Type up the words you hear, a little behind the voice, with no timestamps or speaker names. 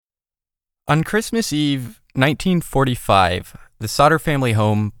On Christmas Eve, 1945, the Sauter family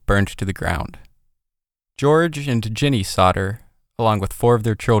home burned to the ground. George and Jenny Sauter, along with 4 of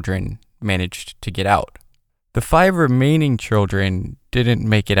their children, managed to get out. The 5 remaining children didn't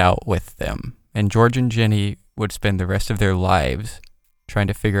make it out with them, and George and Jenny would spend the rest of their lives trying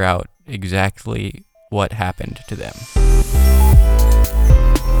to figure out exactly what happened to them.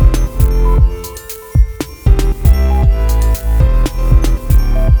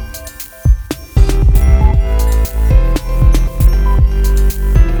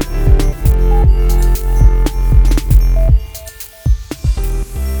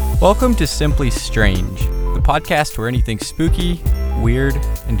 Welcome to Simply Strange, the podcast where anything spooky, weird,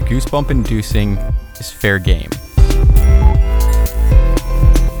 and goosebump-inducing is fair game.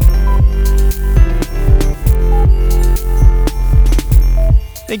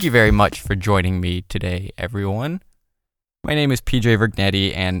 Thank you very much for joining me today, everyone. My name is PJ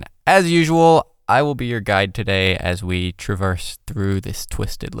Vergnetti, and as usual, I will be your guide today as we traverse through this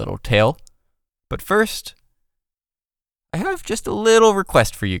twisted little tale. But first, I have just a little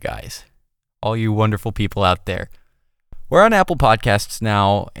request for you guys, all you wonderful people out there. We're on Apple Podcasts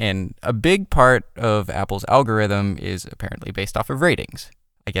now, and a big part of Apple's algorithm is apparently based off of ratings.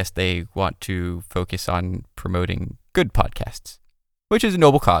 I guess they want to focus on promoting good podcasts, which is a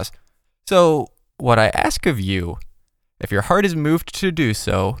noble cause. So what I ask of you, if your heart is moved to do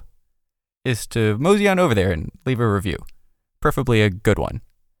so, is to mosey on over there and leave a review, preferably a good one,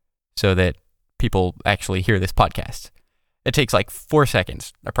 so that people actually hear this podcast. It takes like 4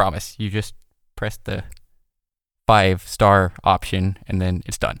 seconds, I promise. You just press the 5-star option and then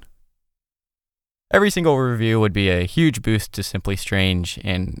it's done. Every single review would be a huge boost to Simply Strange,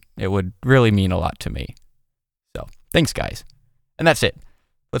 and it would really mean a lot to me. So, thanks guys. And that's it.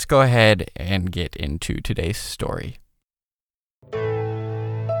 Let's go ahead and get into today's story.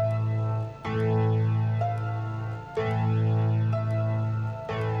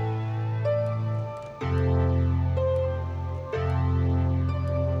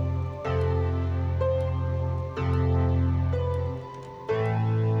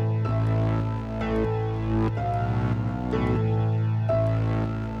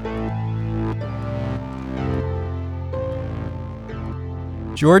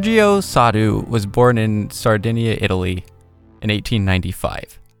 Giorgio Sadu was born in Sardinia, Italy in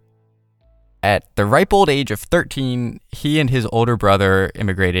 1895. At the ripe old age of 13, he and his older brother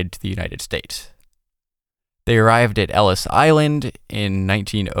immigrated to the United States. They arrived at Ellis Island in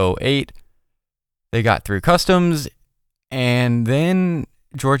 1908. They got through customs, and then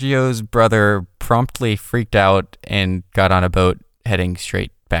Giorgio's brother promptly freaked out and got on a boat heading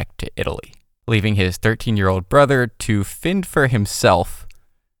straight back to Italy, leaving his 13-year-old brother to fend for himself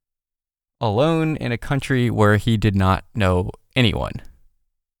alone in a country where he did not know anyone.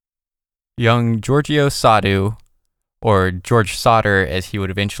 Young Giorgio Sadu, or George Sauter as he would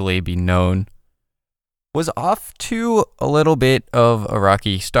eventually be known, was off to a little bit of a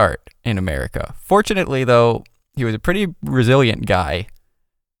rocky start in America. Fortunately, though, he was a pretty resilient guy.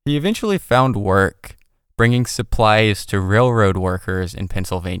 He eventually found work bringing supplies to railroad workers in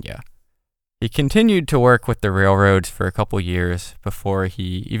Pennsylvania. He continued to work with the railroads for a couple years before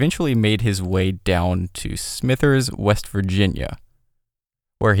he eventually made his way down to Smithers, West Virginia,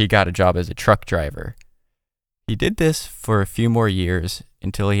 where he got a job as a truck driver. He did this for a few more years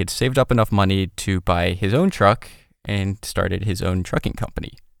until he had saved up enough money to buy his own truck and started his own trucking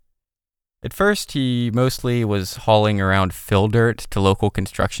company. At first, he mostly was hauling around fill dirt to local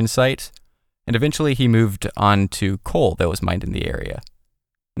construction sites, and eventually he moved on to coal that was mined in the area.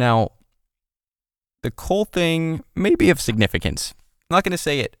 Now, the coal thing may be of significance. I'm not going to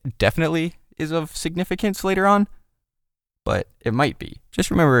say it definitely is of significance later on, but it might be. Just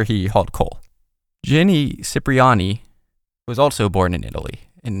remember he hauled coal. Jenny Cipriani was also born in Italy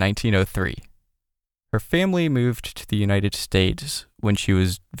in 1903. Her family moved to the United States when she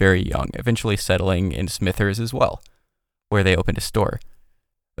was very young, eventually settling in Smithers as well, where they opened a store.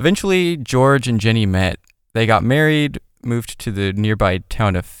 Eventually, George and Jenny met. They got married, moved to the nearby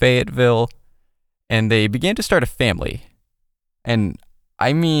town of Fayetteville, and they began to start a family. And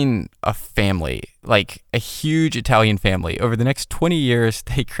I mean a family, like a huge Italian family. Over the next 20 years,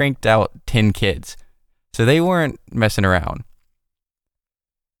 they cranked out 10 kids. So they weren't messing around.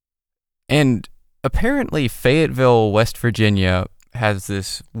 And apparently Fayetteville, West Virginia has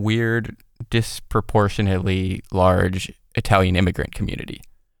this weird, disproportionately large Italian immigrant community.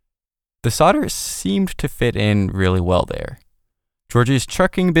 The Sauters seemed to fit in really well there. George's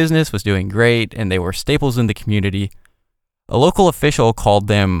trucking business was doing great, and they were staples in the community. A local official called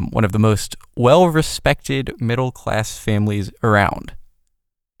them one of the most well-respected middle-class families around.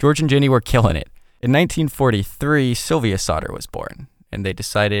 George and Ginny were killing it. In 1943, Sylvia Sauter was born, and they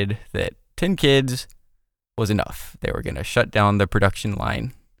decided that 10 kids was enough. They were going to shut down the production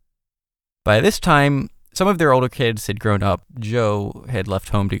line. By this time, some of their older kids had grown up. Joe had left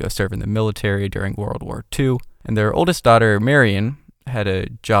home to go serve in the military during World War II, and their oldest daughter, Marion, had a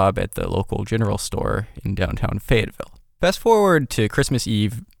job at the local general store in downtown Fayetteville. Fast forward to Christmas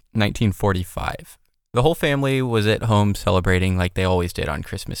Eve, 1945. The whole family was at home celebrating like they always did on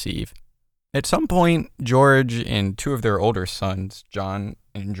Christmas Eve. At some point, George and two of their older sons, John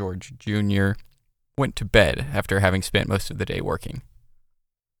and George Jr., went to bed after having spent most of the day working.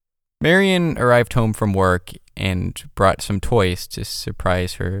 Marion arrived home from work and brought some toys to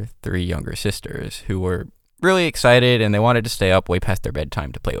surprise her three younger sisters, who were really excited and they wanted to stay up way past their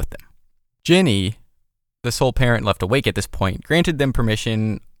bedtime to play with them. Ginny, the sole parent left awake at this point, granted them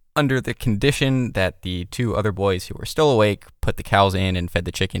permission under the condition that the two other boys who were still awake put the cows in and fed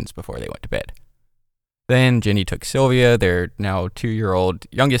the chickens before they went to bed. Then Ginny took Sylvia, their now 2-year-old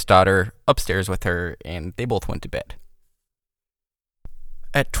youngest daughter, upstairs with her, and they both went to bed.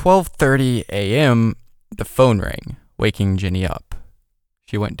 At 12:30 a.m., the phone rang, waking Ginny up.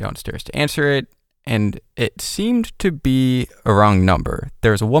 She went downstairs to answer it, and it seemed to be a wrong number.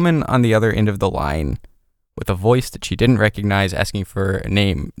 There was a woman on the other end of the line with a voice that she didn't recognize, asking for a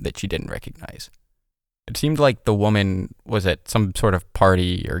name that she didn't recognize. It seemed like the woman was at some sort of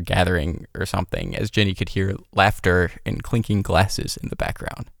party or gathering or something, as Ginny could hear laughter and clinking glasses in the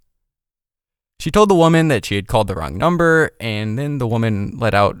background. She told the woman that she had called the wrong number, and then the woman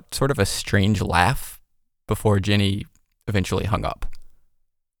let out sort of a strange laugh before Ginny eventually hung up.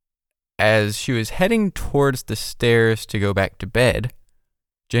 As she was heading towards the stairs to go back to bed,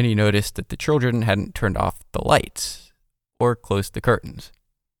 Ginny noticed that the children hadn't turned off the lights or closed the curtains,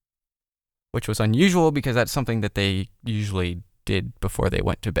 which was unusual because that's something that they usually did before they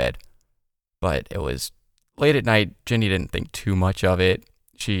went to bed. But it was late at night. Ginny didn't think too much of it.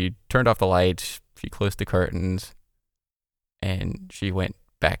 She turned off the lights, she closed the curtains, and she went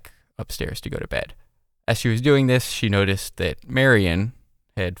back upstairs to go to bed. As she was doing this, she noticed that Marion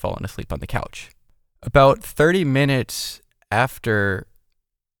had fallen asleep on the couch. About 30 minutes after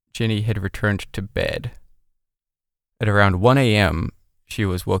Ginny had returned to bed, at around 1 a.m., she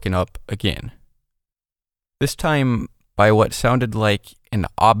was woken up again. This time by what sounded like an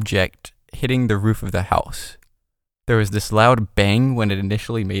object hitting the roof of the house. There was this loud bang when it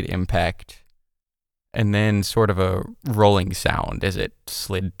initially made impact, and then sort of a rolling sound as it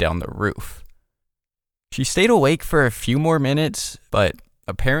slid down the roof. She stayed awake for a few more minutes, but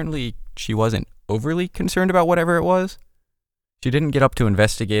apparently she wasn't overly concerned about whatever it was. She didn't get up to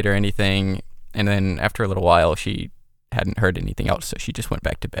investigate or anything, and then after a little while she hadn't heard anything else, so she just went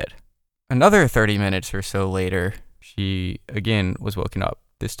back to bed. Another 30 minutes or so later, she again was woken up,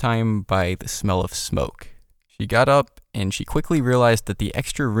 this time by the smell of smoke. She got up and she quickly realized that the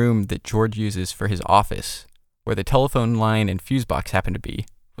extra room that George uses for his office, where the telephone line and fuse box happened to be,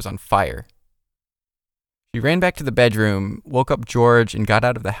 was on fire. She ran back to the bedroom, woke up George, and got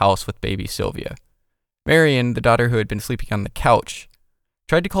out of the house with baby Sylvia. Marion, the daughter who had been sleeping on the couch,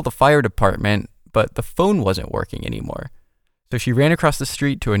 tried to call the fire department, but the phone wasn't working anymore. So she ran across the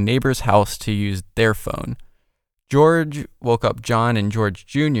street to a neighbor's house to use their phone. George woke up John and George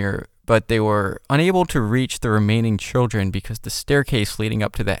Jr., but they were unable to reach the remaining children because the staircase leading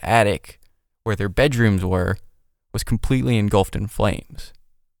up to the attic, where their bedrooms were, was completely engulfed in flames.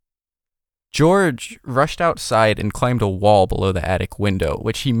 George rushed outside and climbed a wall below the attic window,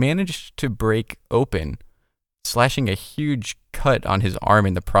 which he managed to break open, slashing a huge cut on his arm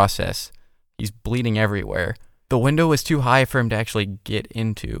in the process. He's bleeding everywhere. The window was too high for him to actually get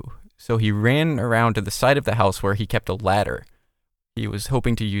into, so he ran around to the side of the house where he kept a ladder. He was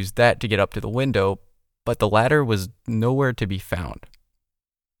hoping to use that to get up to the window, but the ladder was nowhere to be found.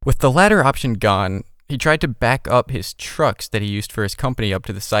 With the ladder option gone, he tried to back up his trucks that he used for his company up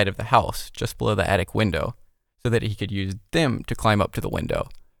to the side of the house, just below the attic window, so that he could use them to climb up to the window.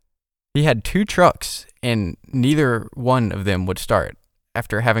 He had 2 trucks, and neither one of them would start,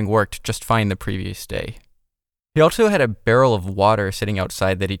 after having worked just fine the previous day. He also had a barrel of water sitting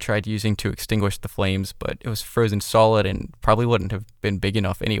outside that he tried using to extinguish the flames, but it was frozen solid and probably wouldn't have been big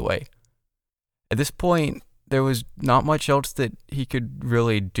enough anyway. At this point, there was not much else that he could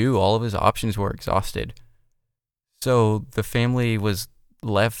really do. All of his options were exhausted. So the family was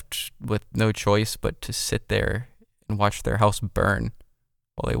left with no choice but to sit there and watch their house burn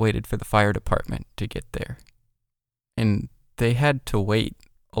while they waited for the fire department to get there. And they had to wait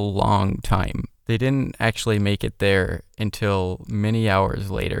a long time. They didn't actually make it there until many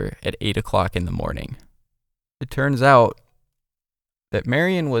hours later at 8 o'clock in the morning. It turns out that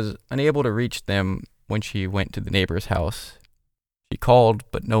Marion was unable to reach them when she went to the neighbor's house. She called,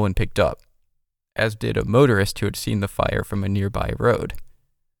 but no one picked up, as did a motorist who had seen the fire from a nearby road.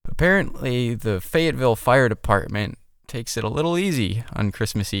 Apparently, the Fayetteville Fire Department takes it a little easy on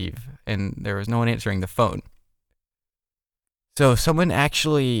Christmas Eve, and there was no one answering the phone. So someone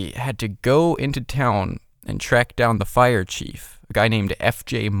actually had to go into town and track down the fire chief, a guy named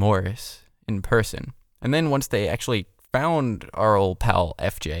F.J. Morris, in person. And then once they actually found our old pal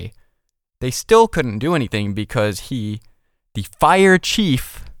F.J., they still couldn't do anything because he, the fire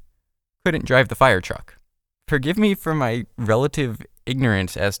chief, couldn't drive the fire truck. Forgive me for my relative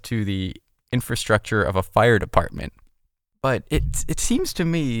ignorance as to the infrastructure of a fire department, but it seems to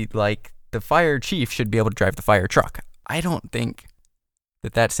me like the fire chief should be able to drive the fire truck. I don't think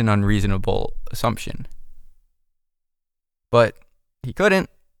that that's an unreasonable assumption. But he couldn't,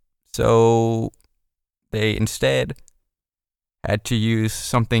 so they instead had to use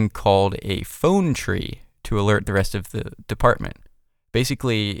something called a phone tree to alert the rest of the department.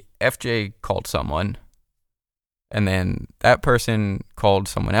 Basically, FJ called someone, and then that person called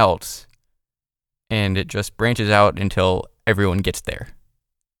someone else, and it just branches out until everyone gets there.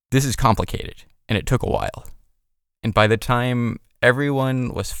 This is complicated, and it took a while. And by the time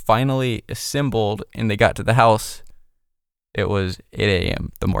everyone was finally assembled and they got to the house, it was 8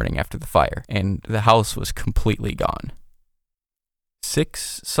 a.m. the morning after the fire, and the house was completely gone.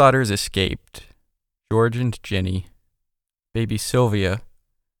 6 Sodders escaped: George and Jenny, baby Sylvia,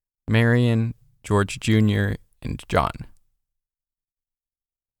 Marion, George Jr., and John.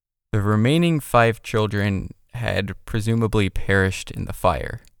 The remaining 5 children had presumably perished in the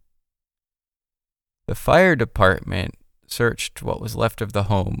fire. The fire department searched what was left of the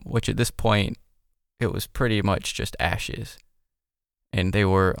home, which at this point, it was pretty much just ashes, and they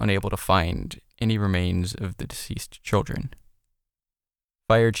were unable to find any remains of the deceased children.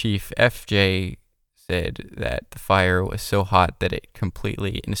 Fire Chief F.J. said that the fire was so hot that it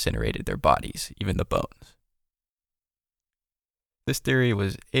completely incinerated their bodies, even the bones. This theory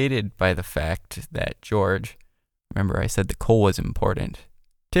was aided by the fact that George, remember I said the coal was important,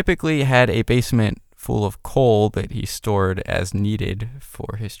 typically had a basement full of coal that he stored as needed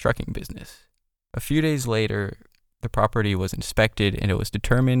for his trucking business. A few days later, the property was inspected and it was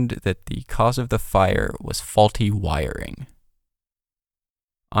determined that the cause of the fire was faulty wiring.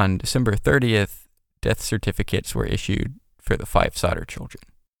 On December 30th, death certificates were issued for the 5 Sodder children.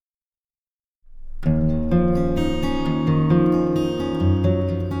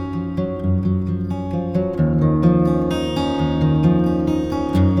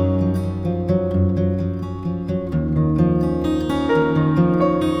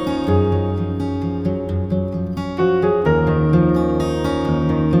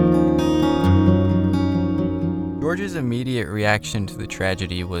 George's immediate reaction to the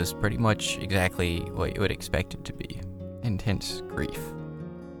tragedy was pretty much exactly what you would expect it to be: intense grief.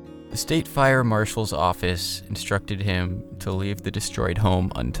 The state fire marshal's office instructed him to leave the destroyed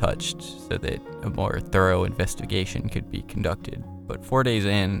home untouched so that a more thorough investigation could be conducted. But 4 days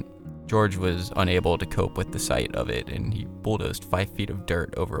in, George was unable to cope with the sight of it, and he bulldozed 5 feet of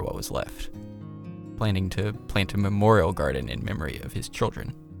dirt over what was left, planning to plant a memorial garden in memory of his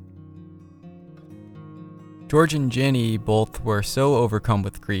children. George and Jenny both were so overcome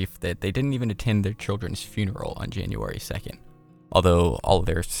with grief that they didn't even attend their children's funeral on January 2nd, although all of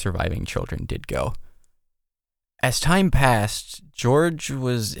their surviving children did go. As time passed, George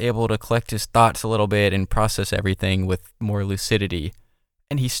was able to collect his thoughts a little bit and process everything with more lucidity,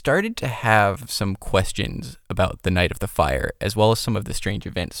 and he started to have some questions about the night of the fire, as well as some of the strange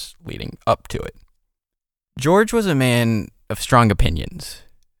events leading up to it. George was a man of strong opinions,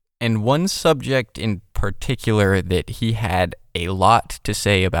 and one subject in particular that he had a lot to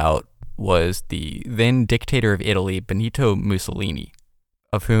say about was the then dictator of Italy, Benito Mussolini,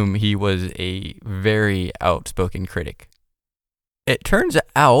 of whom he was a very outspoken critic. It turns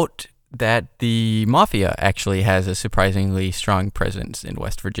out that the mafia actually has a surprisingly strong presence in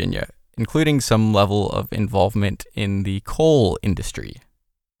West Virginia, including some level of involvement in the coal industry.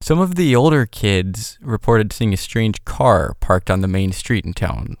 Some of the older kids reported seeing a strange car parked on the main street in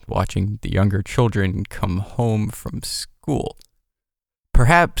town, watching the younger children come home from school.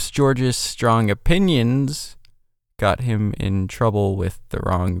 Perhaps George's strong opinions got him in trouble with the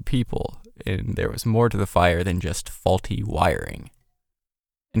wrong people, and there was more to the fire than just faulty wiring.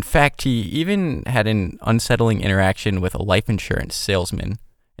 In fact, he even had an unsettling interaction with a life insurance salesman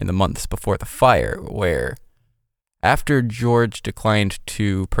in the months before the fire, where after George declined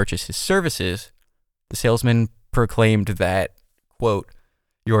to purchase his services, the salesman proclaimed that, quote,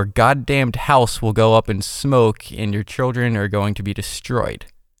 your goddamned house will go up in smoke and your children are going to be destroyed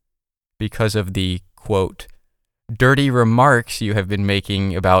because of the, quote, dirty remarks you have been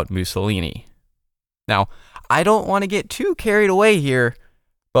making about Mussolini. Now, I don't want to get too carried away here,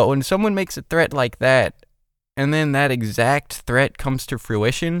 but when someone makes a threat like that, and then that exact threat comes to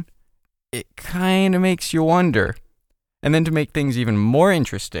fruition, it kind of makes you wonder. And then to make things even more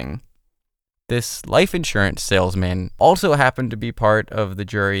interesting, this life insurance salesman also happened to be part of the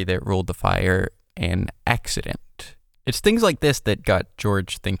jury that ruled the fire an accident. It's things like this that got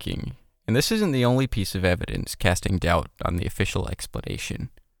George thinking, and this isn't the only piece of evidence casting doubt on the official explanation.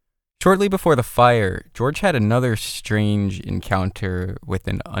 Shortly before the fire, George had another strange encounter with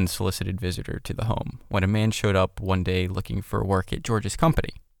an unsolicited visitor to the home when a man showed up one day looking for work at George's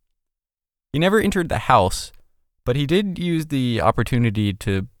company. He never entered the house, but he did use the opportunity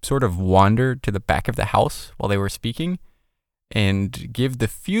to sort of wander to the back of the house while they were speaking and give the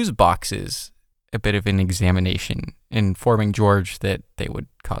fuse boxes a bit of an examination, informing George that they would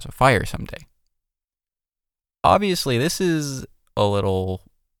cause a fire someday. Obviously, this is a little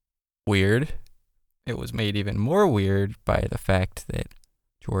weird. It was made even more weird by the fact that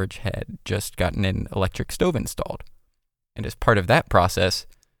George had just gotten an electric stove installed. And as part of that process,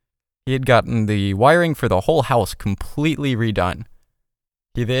 he had gotten the wiring for the whole house completely redone.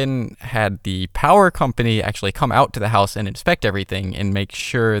 He then had the power company actually come out to the house and inspect everything and make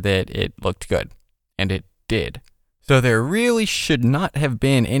sure that it looked good. And it did. So there really should not have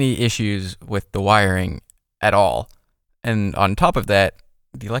been any issues with the wiring at all. And on top of that,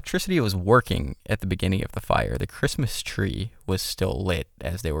 the electricity was working at the beginning of the fire. The Christmas tree was still lit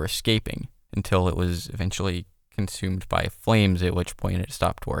as they were escaping until it was eventually consumed by flames, at which point it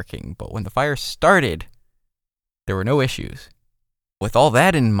stopped working. But when the fire started, there were no issues. With all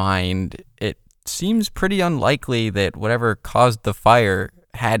that in mind, it seems pretty unlikely that whatever caused the fire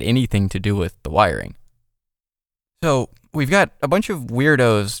had anything to do with the wiring. So we've got a bunch of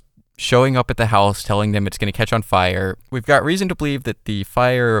weirdos showing up at the house, telling them it's going to catch on fire. We've got reason to believe that the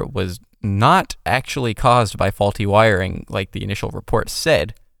fire was not actually caused by faulty wiring like the initial report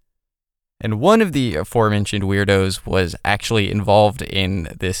said. And one of the aforementioned weirdos was actually involved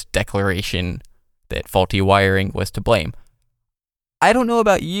in this declaration that faulty wiring was to blame. I don't know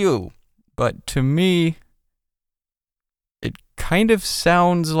about you, but to me, it kind of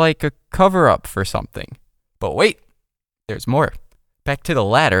sounds like a cover-up for something. But wait, there's more. Back to the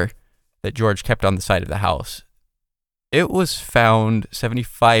ladder that George kept on the side of the house. It was found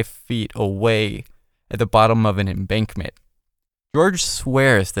 75 feet away at the bottom of an embankment. George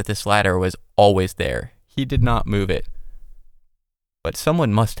swears that this ladder was always there. He did not move it. But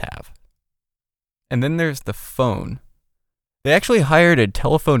someone must have. And then there's the phone. They actually hired a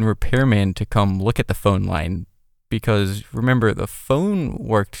telephone repairman to come look at the phone line because, remember, the phone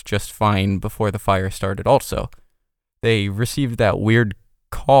worked just fine before the fire started also. They received that weird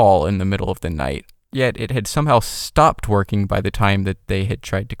call in the middle of the night, yet it had somehow stopped working by the time that they had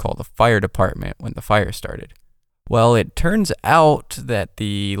tried to call the fire department when the fire started. Well, it turns out that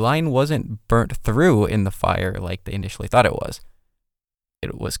the line wasn't burnt through in the fire like they initially thought it was.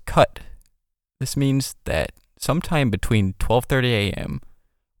 It was cut. This means that sometime between 12:30 a.m.,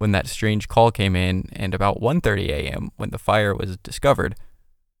 when that strange call came in, and about 1:30 a.m., when the fire was discovered,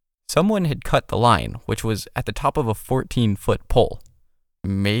 someone had cut the line, which was at the top of a 14-foot pole.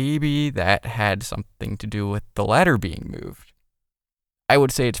 Maybe that had something to do with the ladder being moved. I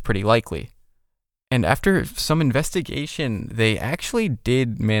would say it's pretty likely. And after some investigation, they actually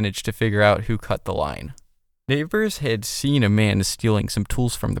did manage to figure out who cut the line. Neighbors had seen a man stealing some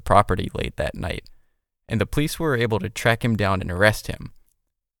tools from the property late that night, and the police were able to track him down and arrest him.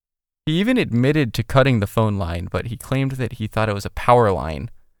 He even admitted to cutting the phone line, but he claimed that he thought it was a power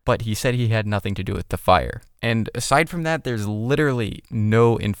line, but he said he had nothing to do with the fire. And aside from that, there's literally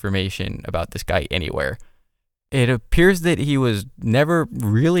no information about this guy anywhere. It appears that he was never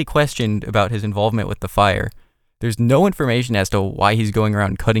really questioned about his involvement with the fire. There's no information as to why he's going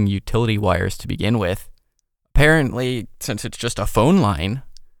around cutting utility wires to begin with. Apparently, since it's just a phone line,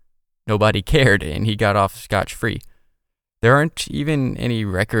 nobody cared and he got off scotch-free. There aren't even any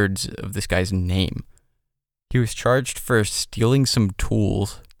records of this guy's name. He was charged for stealing some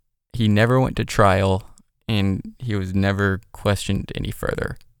tools. He never went to trial, and he was never questioned any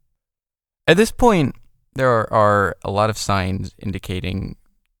further. At this point, there are a lot of signs indicating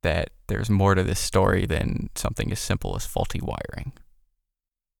that there's more to this story than something as simple as faulty wiring.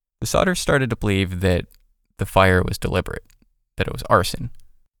 The Sodders started to believe that the fire was deliberate, that it was arson,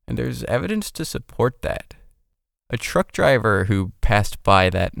 and there's evidence to support that. A truck driver who passed by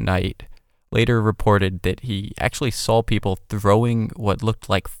that night later reported that he actually saw people throwing what looked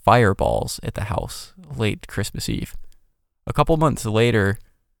like fireballs at the house late Christmas Eve. A couple months later,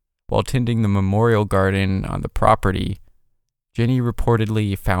 while tending the memorial garden on the property, Jenny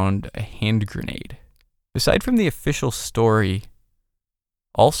reportedly found a hand grenade. Aside from the official story,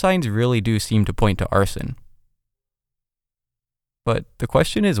 all signs really do seem to point to arson. But the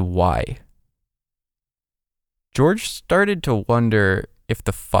question is why? George started to wonder if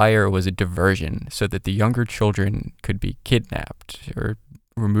the fire was a diversion so that the younger children could be kidnapped or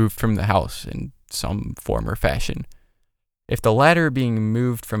removed from the house in some form or fashion. If the latter, being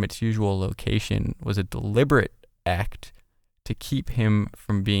moved from its usual location, was a deliberate act to keep him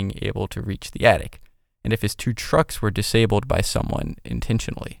from being able to reach the attic, and if his 2 trucks were disabled by someone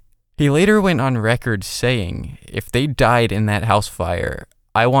intentionally. He later went on record saying, "If they died in that house fire,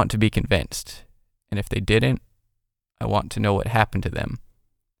 I want to be convinced, and if they didn't, I want to know what happened to them."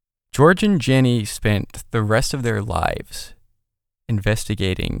 George and Jenny spent the rest of their lives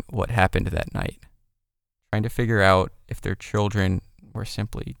investigating what happened that night, trying to figure out if their children were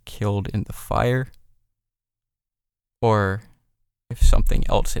simply killed in the fire, or if something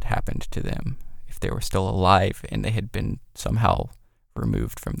else had happened to them, if they were still alive and they had been somehow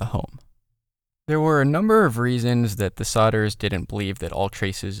removed from the home. There were a number of reasons that the Sodders didn't believe that all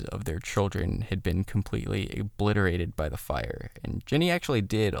traces of their children had been completely obliterated by the fire, and Jenny actually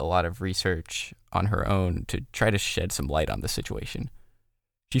did a lot of research on her own to try to shed some light on the situation.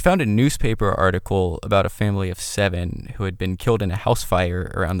 She found a newspaper article about a family of 7 who had been killed in a house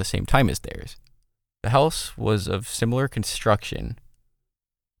fire around the same time as theirs. The house was of similar construction,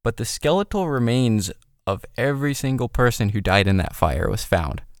 but the skeletal remains of every single person who died in that fire was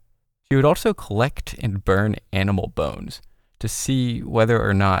found. She would also collect and burn animal bones to see whether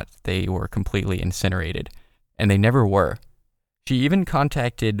or not they were completely incinerated, and they never were. She even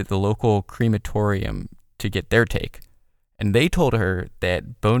contacted the local crematorium to get their take, and they told her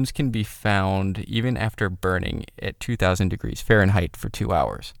that bones can be found even after burning at 2,000 degrees Fahrenheit for 2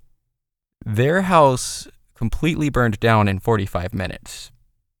 hours. Their house completely burned down in 45 minutes,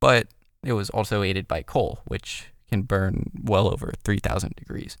 but it was also aided by coal, which can burn well over 3,000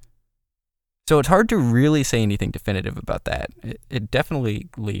 degrees. So it's hard to really say anything definitive about that. It definitely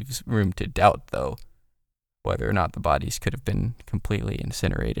leaves room to doubt, though, whether or not the bodies could have been completely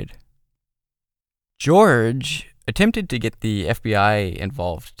incinerated. George attempted to get the FBI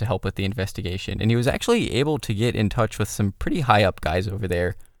involved to help with the investigation, and he was actually able to get in touch with some pretty high-up guys over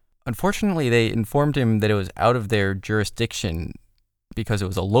there. Unfortunately, they informed him that it was out of their jurisdiction because it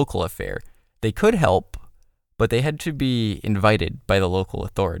was a local affair. They could help, but they had to be invited by the local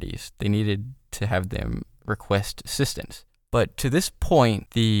authorities. They needed to have them request assistance. But to this point,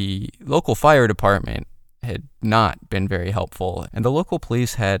 the local fire department had not been very helpful, and the local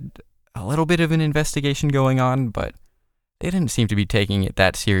police had a little bit of an investigation going on, but they didn't seem to be taking it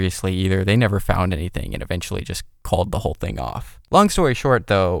that seriously either. They never found anything and eventually just called the whole thing off. Long story short,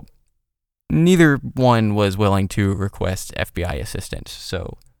 though, neither one was willing to request FBI assistance,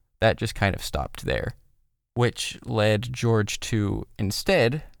 so that just kind of stopped there, which led George to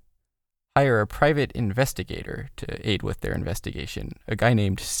instead hire a private investigator to aid with their investigation, a guy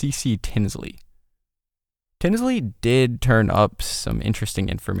named C.C. Tinsley. Tinsley did turn up some interesting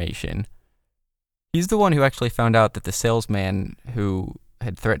information. He's the one who actually found out that the salesman who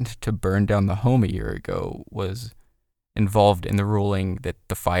had threatened to burn down the home a year ago was involved in the ruling that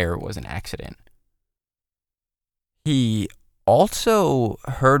the fire was an accident. He also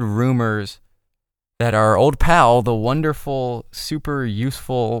heard rumors that our old pal, the wonderful, super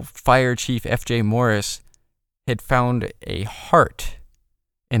useful Fire Chief F.J. Morris, had found a heart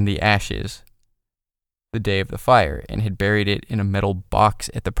in the ashes the day of the fire and had buried it in a metal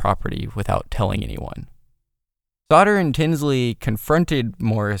box at the property without telling anyone. Sodder and Tinsley confronted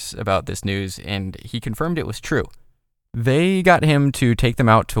Morris about this news, and he confirmed it was true. They got him to take them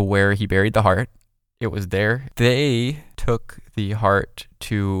out to where he buried the heart. It was there. They took the heart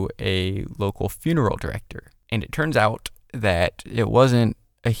to a local funeral director, and it turns out that it wasn't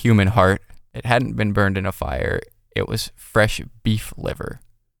a human heart. It hadn't been burned in a fire. It was fresh beef liver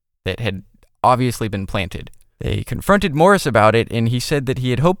that had obviously been planted. They confronted Morris about it, and he said that he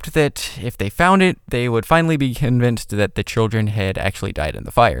had hoped that if they found it, they would finally be convinced that the children had actually died in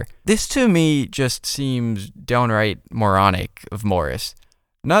the fire. This to me just seems downright moronic of Morris.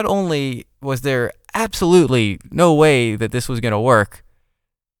 Not only was there absolutely no way that this was going to work,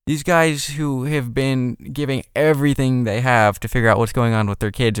 these guys who have been giving everything they have to figure out what's going on with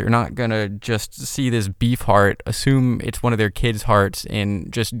their kids are not going to just see this beef heart, assume it's one of their kids' hearts,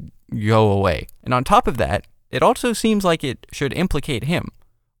 and just go away. And on top of that, it also seems like it should implicate him.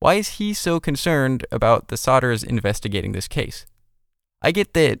 Why is he so concerned about the Sodders investigating this case? I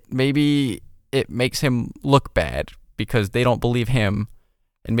get that maybe it makes him look bad because they don't believe him,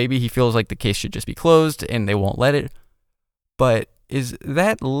 and maybe he feels like the case should just be closed and they won't let it. But is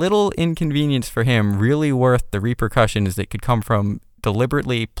that little inconvenience for him really worth the repercussions that could come from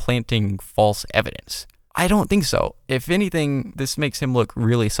deliberately planting false evidence? I don't think so. If anything, this makes him look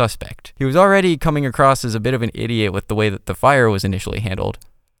really suspect. He was already coming across as a bit of an idiot with the way that the fire was initially handled,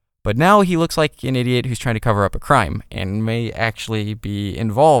 but now he looks like an idiot who's trying to cover up a crime and may actually be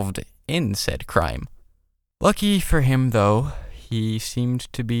involved in said crime. Lucky for him, though, he seemed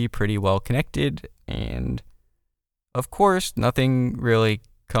to be pretty well connected, and of course, nothing really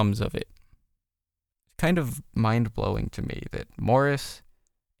comes of it. It's kind of mind-blowing to me that Morris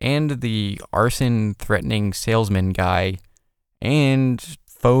and the arson-threatening salesman guy and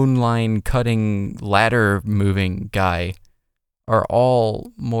phone line cutting, ladder moving guy are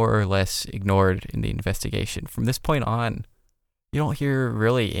all more or less ignored in the investigation. From this point on, you don't hear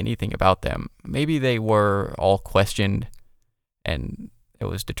really anything about them. Maybe they were all questioned and it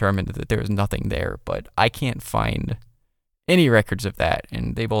was determined that there was nothing there, but I can't find any records of that,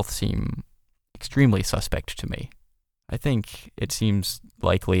 and they both seem extremely suspect to me. I think it seems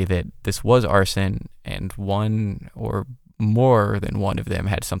likely that this was arson and one or more than one of them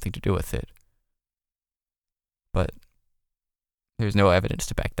had something to do with it. But there's no evidence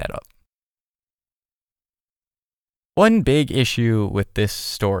to back that up. One big issue with this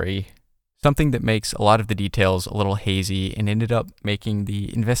story, something that makes a lot of the details a little hazy and ended up making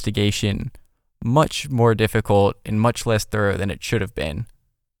the investigation much more difficult and much less thorough than it should have been,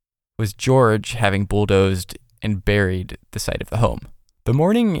 was George having bulldozed and buried the site of the home. The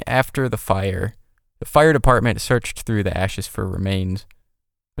morning after the fire department searched through the ashes for remains,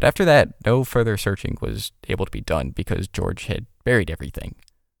 but after that, no further searching was able to be done because George had buried everything.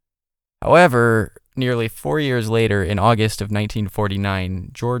 However, nearly 4 years later, in August of 1949,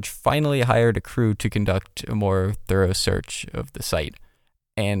 George finally hired a crew to conduct a more thorough search of the site,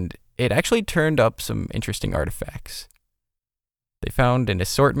 and it actually turned up some interesting artifacts. They found an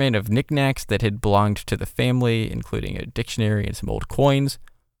assortment of knickknacks that had belonged to the family, including a dictionary and some old coins,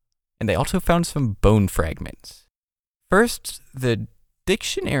 and they also found some bone fragments. First, the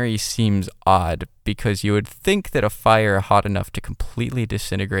dictionary seems odd because you would think that a fire hot enough to completely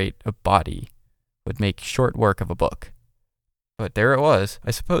disintegrate a body would make short work of a book. But there it was.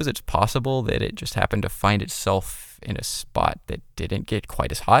 I suppose it's possible that it just happened to find itself in a spot that didn't get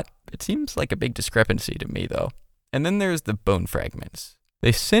quite as hot. It seems like a big discrepancy to me, though. And then there's the bone fragments.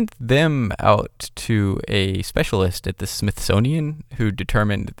 They sent them out to a specialist at the Smithsonian who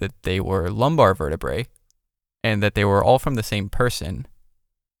determined that they were lumbar vertebrae and that they were all from the same person.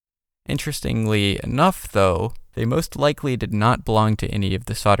 Interestingly enough, though, they most likely did not belong to any of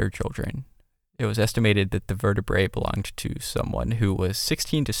the Sodder children. It was estimated that the vertebrae belonged to someone who was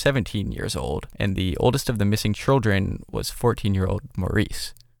 16 to 17 years old, and the oldest of the missing children was 14-year-old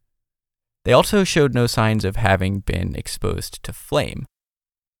Maurice. They also showed no signs of having been exposed to flame.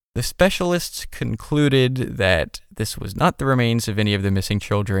 The specialists concluded that this was not the remains of any of the missing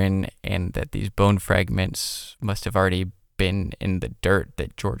children and that these bone fragments must have already been in the dirt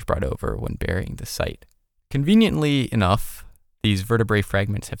that George brought over when burying the site. Conveniently enough, these vertebrae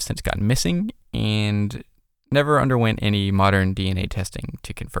fragments have since gone missing and never underwent any modern DNA testing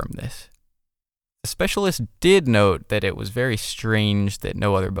to confirm this. The specialist did note that it was very strange that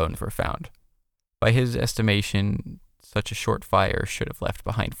no other bones were found. By his estimation, such a short fire should have left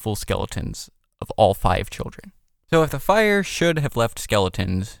behind full skeletons of all 5 children. So if the fire should have left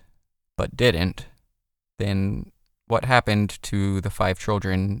skeletons, but didn't, then what happened to the 5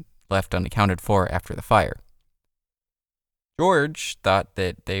 children left unaccounted for after the fire? George thought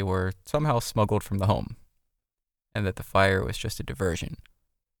that they were somehow smuggled from the home, and that the fire was just a diversion.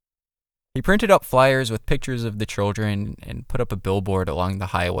 He printed up flyers with pictures of the children and put up a billboard along the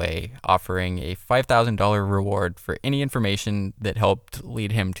highway offering a $5,000 reward for any information that helped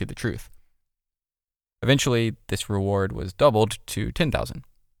lead him to the truth. Eventually, this reward was doubled to $10,000.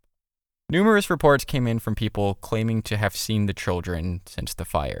 Numerous reports came in from people claiming to have seen the children since the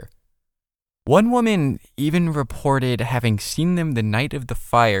fire. One woman even reported having seen them the night of the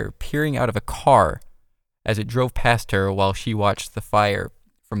fire peering out of a car as it drove past her while she watched the fire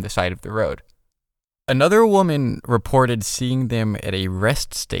from the side of the road. Another woman reported seeing them at a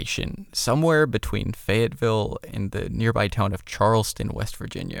rest station somewhere between Fayetteville and the nearby town of Charleston, West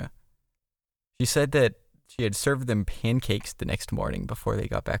Virginia. She said that she had served them pancakes the next morning before they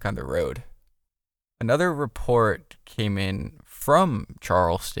got back on the road. Another report came in from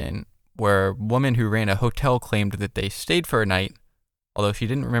Charleston where a woman who ran a hotel claimed that they stayed for a night, although she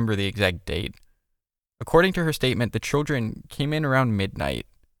didn't remember the exact date. According to her statement, the children came in around midnight,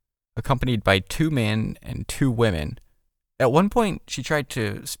 accompanied by 2 men and 2 women. At one point, she tried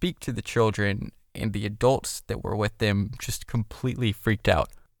to speak to the children, and the adults that were with them just completely freaked out.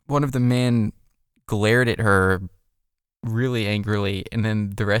 One of the men glared at her really angrily, and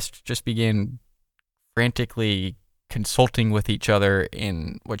then the rest just began frantically consulting with each other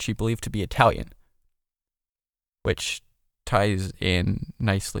in what she believed to be Italian, which ties in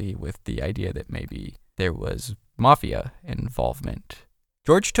nicely with the idea that maybe there was mafia involvement.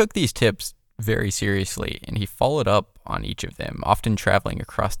 George took these tips very seriously, and he followed up on each of them, often traveling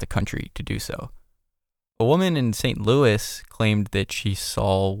across the country to do so. A woman in St. Louis claimed that she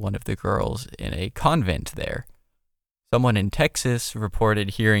saw one of the girls in a convent there. Someone in Texas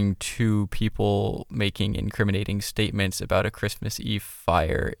reported hearing 2 people making incriminating statements about a Christmas Eve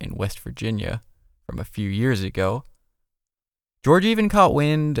fire in West Virginia from a few years ago. George even caught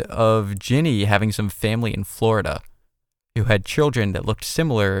wind of Ginny having some family in Florida who had children that looked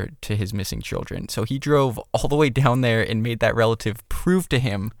similar to his missing children. So he drove all the way down there and made that relative prove to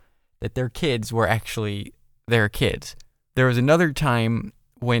him that their kids were actually their kids. There was another time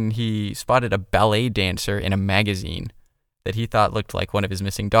when he spotted a ballet dancer in a magazine that he thought looked like one of his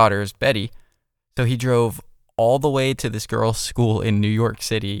missing daughters, Betty. So he drove all the way to this girl's school in New York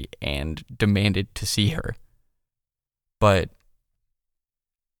City and demanded to see her. But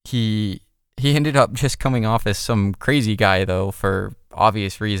he ended up just coming off as some crazy guy, though, for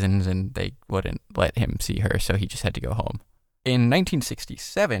obvious reasons, and they wouldn't let him see her, so he just had to go home. In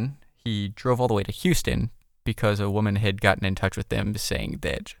 1967, he drove all the way to Houston because a woman had gotten in touch with them saying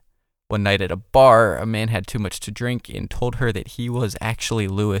that one night at a bar, a man had too much to drink and told her that he was actually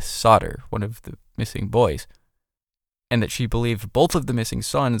Louis Sauter, one of the missing boys, and that she believed both of the missing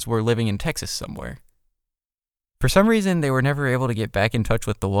sons were living in Texas somewhere. For some reason, they were never able to get back in touch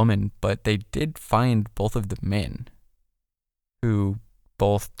with the woman, but they did find both of the men, who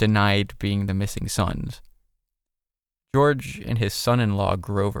both denied being the missing sons. George and his son-in-law,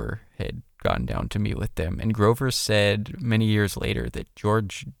 Grover, had gone down to meet with them, and Grover said many years later that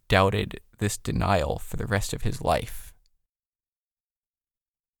George doubted this denial for the rest of his life.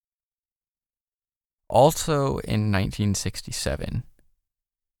 Also in 1967,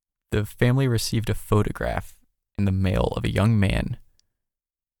 the family received a photograph in the mail of a young man.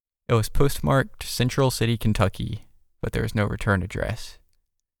 It was postmarked Central City, Kentucky, but there was no return address.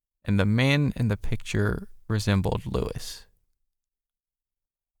 And the man in the picture resembled Louis.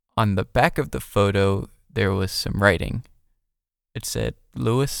 On the back of the photo, there was some writing. It said,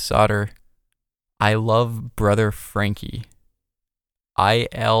 "Louis Sauter, I love brother Frankie.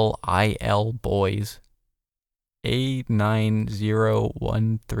 ILIL boys,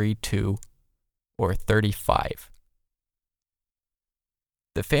 A90132 or 35.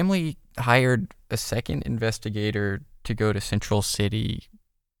 The family hired a second investigator to go to Central City,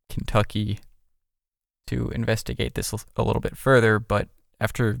 Kentucky, to investigate this a little bit further, but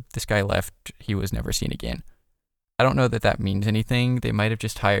after this guy left, he was never seen again. I don't know that that means anything. They might have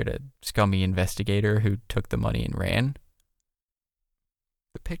just hired a scummy investigator who took the money and ran.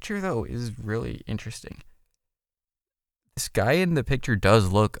 The picture, though, is really interesting. This guy in the picture does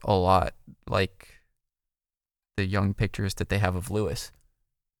look a lot like the young pictures that they have of Louis.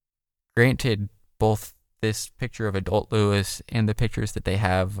 Granted, both this picture of adult Louis and the pictures that they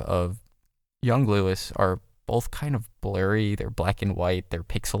have of young Louis are both kind of blurry. They're black and white. They're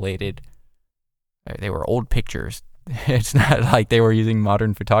pixelated. They were old pictures. It's not like they were using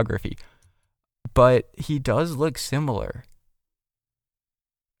modern photography. But he does look similar.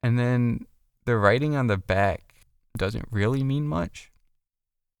 And then the writing on the back doesn't really mean much.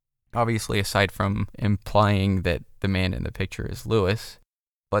 Obviously, aside from implying that the man in the picture is Louis.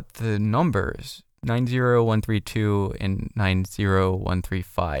 But the numbers, 90132 and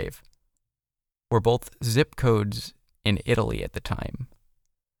 90135, were both zip codes in Italy at the time,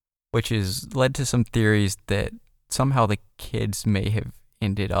 which has led to some theories that somehow the kids may have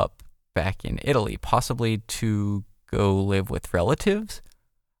ended up back in Italy, possibly to go live with relatives.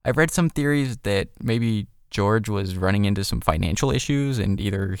 I've read some theories that maybe George was running into some financial issues and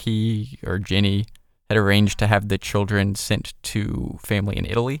either he or Ginny had arranged to have the children sent to family in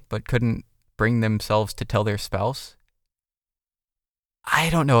Italy, but couldn't bring themselves to tell their spouse. I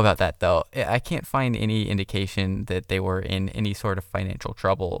don't know about that, though. I can't find any indication that they were in any sort of financial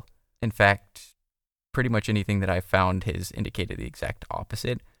trouble. In fact, pretty much anything that I've found has indicated the exact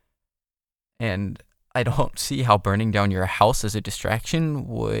opposite. And I don't see how burning down your house as a distraction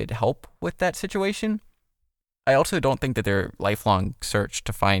would help with that situation. I also don't think that their lifelong search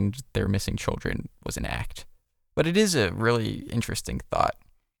to find their missing children was an act. But it is a really interesting thought.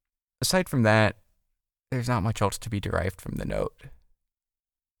 Aside from that, there's not much else to be derived from the note.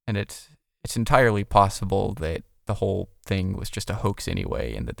 And it's entirely possible that the whole thing was just a hoax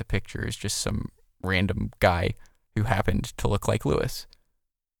anyway, and that the picture is just some random guy who happened to look like Lewis.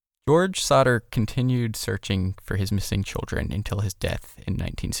 George Sodder continued searching for his missing children until his death in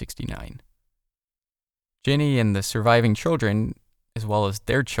 1969. Jenny and the surviving children, as well as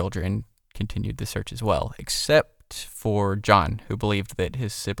their children, continued the search as well, except for John, who believed that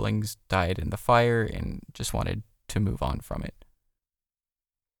his siblings died in the fire and just wanted to move on from it.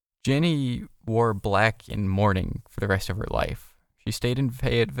 Jenny wore black in mourning for the rest of her life. She stayed in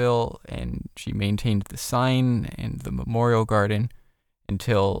Fayetteville, and she maintained the sign and the memorial garden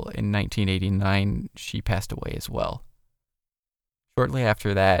until in 1989 she passed away as well. Shortly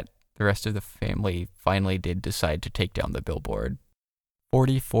after that, the rest of the family finally did decide to take down the billboard,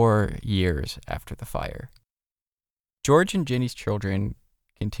 44 years after the fire. George and Jenny's children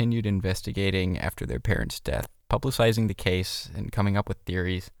continued investigating after their parents' death, publicizing the case and coming up with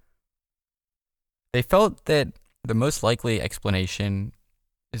theories. They felt that the most likely explanation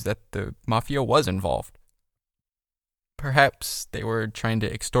is that the mafia was involved. Perhaps they were trying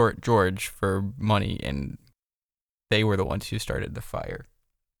to extort George for money, and they were the ones who started the fire.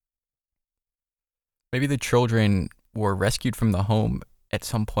 Maybe the children were rescued from the home at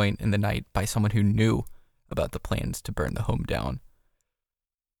some point in the night by someone who knew about the plans to burn the home down.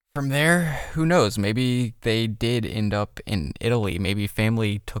 From there, who knows? Maybe they did end up in Italy. Maybe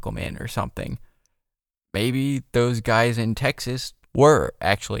family took them in or something. Maybe those guys in Texas were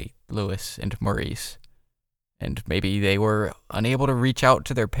actually Lewis and Maurice. And maybe they were unable to reach out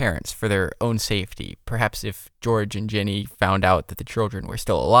to their parents for their own safety. Perhaps if George and Jenny found out that the children were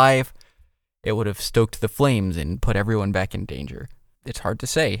still alive, it would have stoked the flames and put everyone back in danger. It's hard to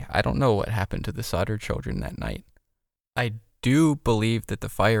say. I don't know what happened to the Sodder children that night. I do believe that the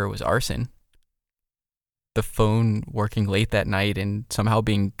fire was arson. The phone working late that night and somehow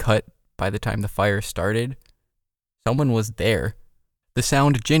being cut by the time the fire started. Someone was there. The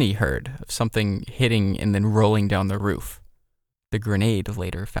sound Jenny heard of something hitting and then rolling down the roof. The grenade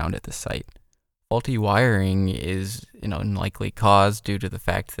later found at the site. Faulty wiring is an unlikely cause due to the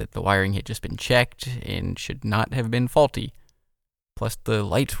fact that the wiring had just been checked and should not have been faulty. Plus, the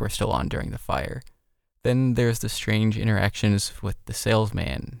lights were still on during the fire. Then there's the strange interactions with the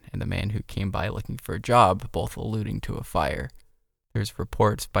salesman and the man who came by looking for a job, both alluding to a fire. There's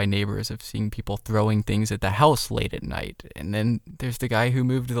reports by neighbors of seeing people throwing things at the house late at night. And then there's the guy who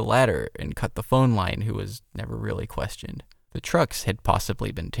moved the ladder and cut the phone line who was never really questioned. The trucks had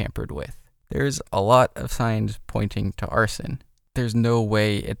possibly been tampered with. There's a lot of signs pointing to arson. There's no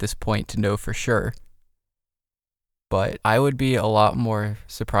way at this point to know for sure. But I would be a lot more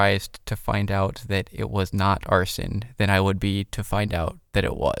surprised to find out that it was not arson than I would be to find out that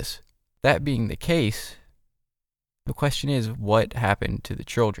it was. That being the case, the question is, what happened to the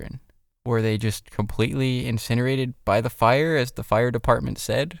children? Were they just completely incinerated by the fire, as the fire department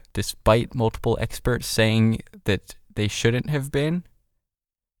said, despite multiple experts saying that they shouldn't have been?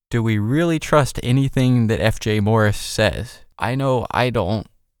 Do we really trust anything that F.J. Morris says? I know I don't.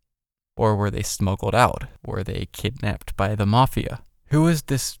 Or were they smuggled out? Were they kidnapped by the mafia? Who was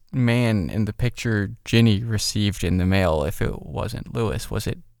this man in the picture Jenny received in the mail if it wasn't Lewis? Was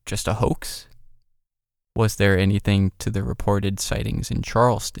it just a hoax? Was there anything to the reported sightings in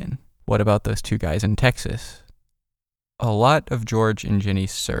Charleston? What about those two guys in Texas? A lot of George and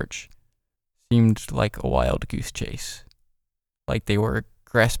Jenny's search seemed like a wild goose chase. Like they were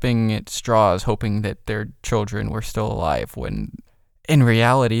grasping at straws, hoping that their children were still alive, when in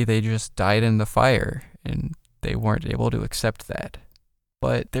reality they just died in the fire, and they weren't able to accept that.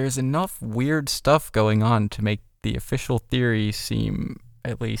 But there's enough weird stuff going on to make the official theory seem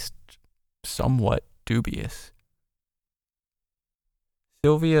at least somewhat dubious.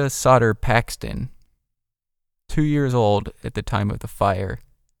 Sylvia Sodder Paxton, 2 years old at the time of the fire,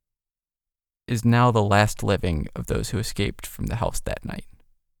 is now the last living of those who escaped from the house that night.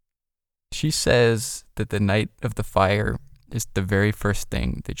 She says that the night of the fire is the very first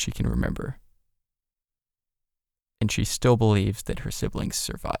thing that she can remember. And she still believes that her siblings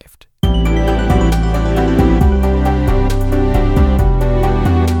survived.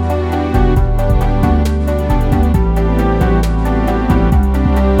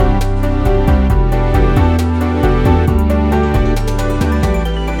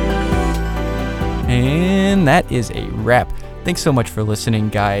 And that is a wrap. Thanks so much for listening,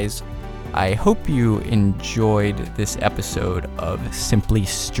 guys. I hope you enjoyed this episode of Simply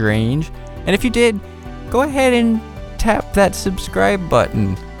Strange. And if you did, go ahead and tap that subscribe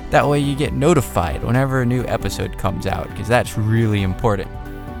button. That way you get notified whenever a new episode comes out, because that's really important.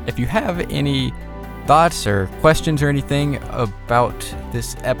 If you have any thoughts or questions or anything about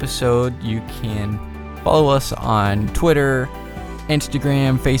this episode, you can follow us on Twitter,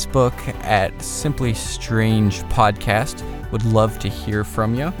 Instagram, Facebook at Simply Strange Podcast. Would love to hear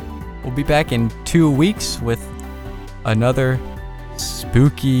from you. We'll be back in 2 weeks with another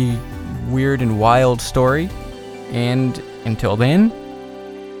spooky, weird, and wild story. And until then,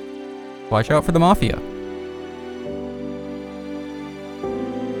 watch out for the Mafia.